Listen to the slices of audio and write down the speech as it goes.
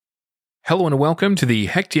Hello and welcome to the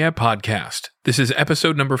Hecht Yeah podcast. This is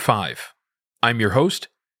episode number 5. I'm your host,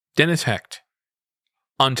 Dennis Hecht.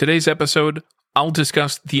 On today's episode, I'll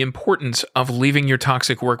discuss the importance of leaving your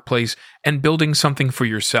toxic workplace and building something for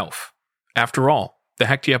yourself. After all, the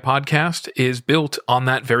Hecht Yeah podcast is built on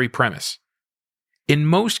that very premise. In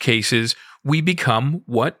most cases, we become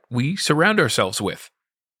what we surround ourselves with.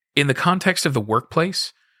 In the context of the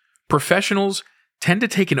workplace, professionals tend to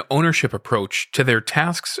take an ownership approach to their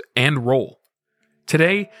tasks and role.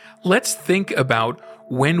 Today, let's think about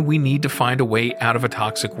when we need to find a way out of a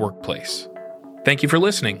toxic workplace. Thank you for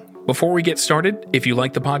listening. Before we get started, if you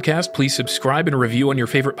like the podcast, please subscribe and review on your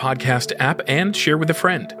favorite podcast app and share with a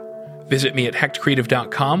friend. Visit me at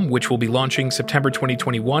hechtcreative.com, which will be launching September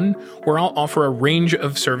 2021, where I'll offer a range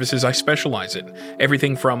of services I specialize in.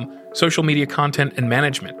 Everything from social media content and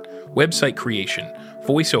management, website creation,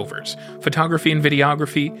 voiceovers, photography and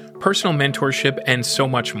videography, personal mentorship, and so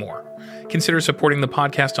much more. Consider supporting the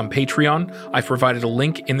podcast on Patreon. I've provided a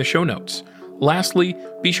link in the show notes. Lastly,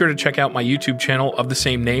 be sure to check out my YouTube channel of the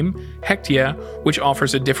same name, Hecht Yeah, which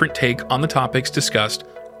offers a different take on the topics discussed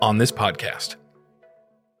on this podcast.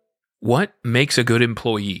 What makes a good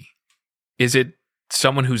employee? Is it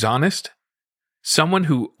someone who's honest? Someone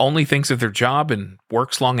who only thinks of their job and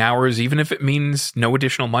works long hours even if it means no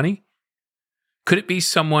additional money? Could it be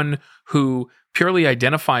someone who purely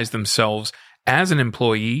identifies themselves as an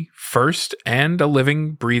employee first and a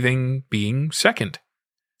living, breathing being second?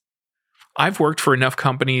 I've worked for enough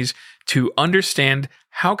companies to understand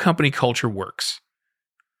how company culture works.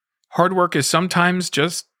 Hard work is sometimes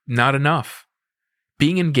just not enough.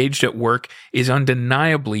 Being engaged at work is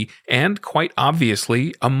undeniably and quite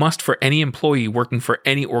obviously a must for any employee working for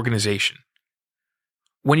any organization.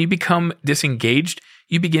 When you become disengaged,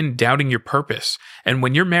 you begin doubting your purpose, and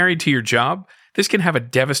when you're married to your job, this can have a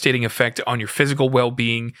devastating effect on your physical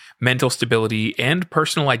well-being, mental stability, and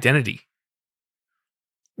personal identity.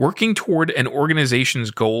 Working toward an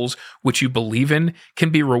organization's goals, which you believe in, can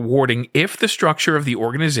be rewarding if the structure of the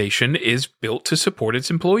organization is built to support its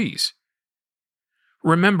employees.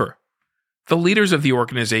 Remember, the leaders of the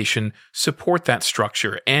organization support that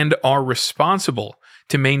structure and are responsible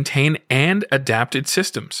to maintain and adapt its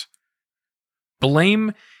systems.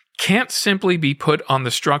 Blame can't simply be put on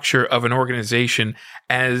the structure of an organization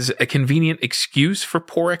as a convenient excuse for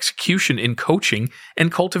poor execution in coaching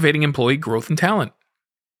and cultivating employee growth and talent.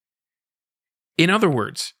 In other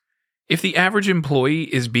words, if the average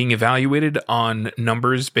employee is being evaluated on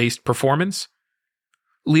numbers-based performance,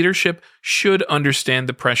 leadership should understand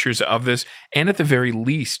the pressures of this and, at the very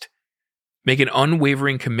least, make an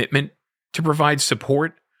unwavering commitment to provide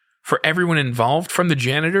support for everyone involved, from the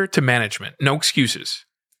janitor to management. No excuses.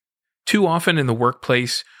 Too often in the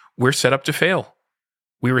workplace, we're set up to fail.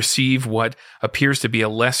 We receive what appears to be a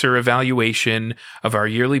lesser evaluation of our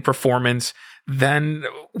yearly performance than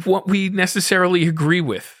what we necessarily agree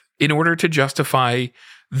with in order to justify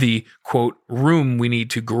the, quote, room we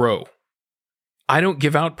need to grow. I don't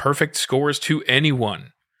give out perfect scores to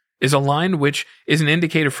anyone is a line which is an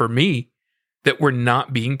indicator for me that we're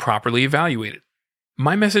not being properly evaluated.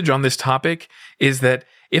 My message on this topic is that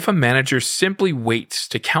if a manager simply waits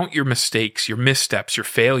to count your mistakes, your missteps, your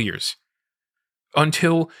failures,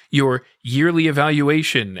 until your yearly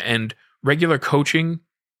evaluation and regular coaching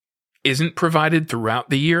isn't provided throughout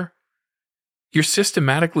the year, you're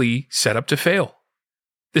systematically set up to fail.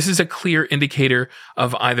 This is a clear indicator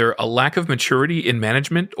of either a lack of maturity in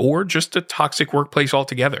management or just a toxic workplace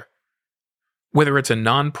altogether. Whether it's a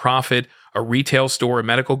nonprofit, a retail store, a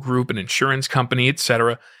medical group, an insurance company,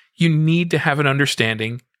 etc., you need to have an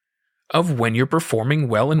understanding of when you're performing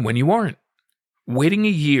well and when you aren't. Waiting a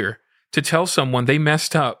year to tell someone they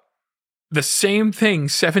messed up the same thing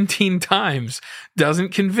 17 times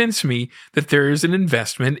doesn't convince me that there is an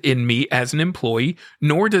investment in me as an employee,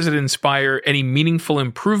 nor does it inspire any meaningful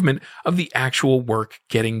improvement of the actual work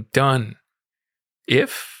getting done.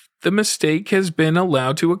 If the mistake has been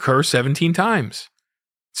allowed to occur 17 times.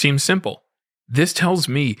 Seems simple. This tells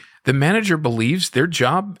me the manager believes their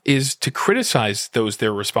job is to criticize those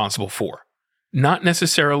they're responsible for, not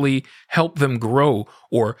necessarily help them grow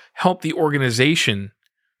or help the organization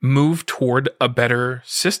move toward a better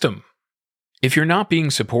system. If you're not being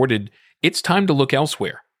supported, it's time to look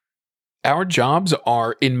elsewhere. Our jobs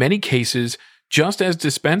are, in many cases, just as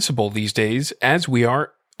dispensable these days as we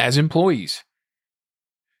are as employees.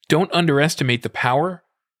 Don't underestimate the power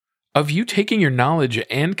of you taking your knowledge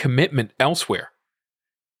and commitment elsewhere.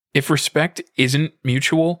 If respect isn't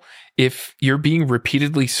mutual, if you're being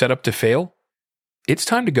repeatedly set up to fail, it's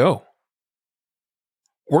time to go.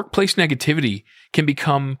 Workplace negativity can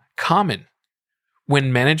become common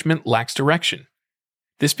when management lacks direction.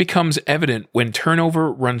 This becomes evident when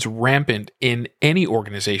turnover runs rampant in any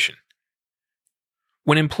organization.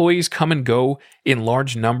 When employees come and go in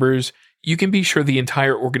large numbers, you can be sure the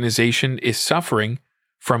entire organization is suffering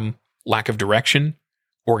from lack of direction,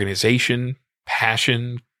 organization,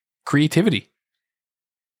 passion, creativity.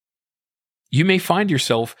 You may find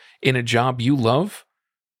yourself in a job you love,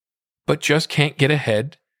 but just can't get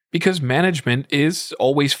ahead because management is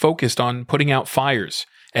always focused on putting out fires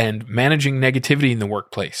and managing negativity in the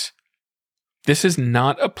workplace. This is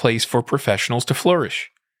not a place for professionals to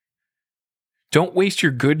flourish. Don't waste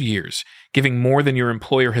your good years giving more than your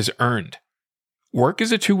employer has earned. Work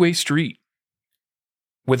is a two-way street.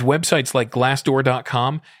 With websites like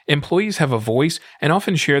Glassdoor.com, employees have a voice and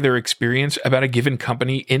often share their experience about a given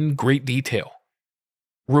company in great detail.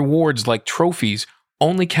 Rewards like trophies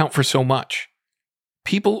only count for so much.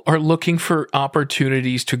 People are looking for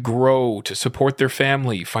opportunities to grow, to support their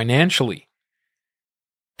family financially.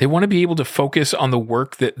 They want to be able to focus on the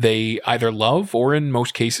work that they either love or, in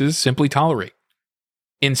most cases, simply tolerate.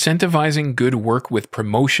 Incentivizing good work with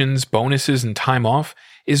promotions, bonuses, and time off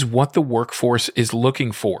is what the workforce is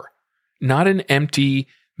looking for, not an empty,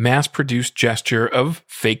 mass-produced gesture of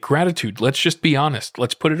fake gratitude. Let's just be honest.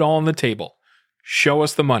 Let's put it all on the table. Show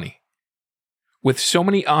us the money. With so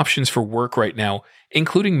many options for work right now,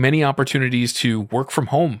 including many opportunities to work from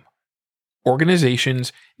home,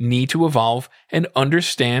 organizations need to evolve and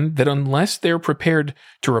understand that unless they're prepared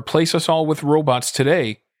to replace us all with robots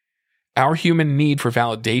today, our human need for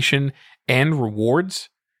validation and rewards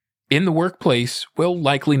in the workplace will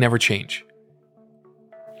likely never change.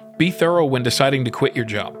 Be thorough when deciding to quit your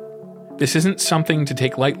job. This isn't something to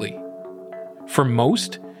take lightly. For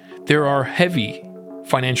most, there are heavy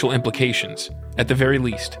financial implications, at the very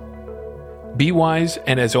least. Be wise,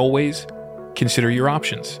 and as always, consider your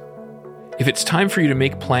options. If it's time for you to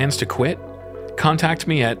make plans to quit, contact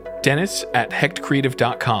me at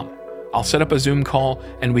dennis@hechtcreative.com. I'll set up a Zoom call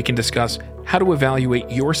and we can discuss how to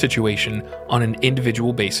evaluate your situation on an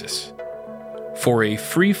individual basis. For a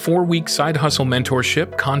free 4-week side hustle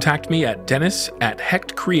mentorship, contact me at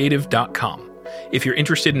dennis@hechtcreative.com. If you're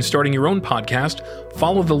interested in starting your own podcast,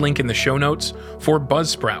 follow the link in the show notes for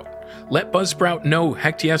Buzzsprout. Let Buzzsprout know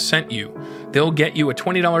Hecht Yes sent you. They'll get you a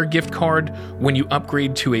 $20 gift card when you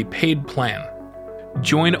upgrade to a paid plan.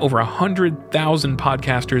 Join over 100,000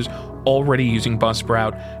 podcasters already using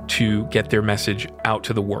Buzzsprout to get their message out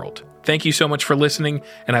to the world. Thank you so much for listening,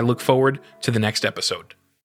 and I look forward to the next episode.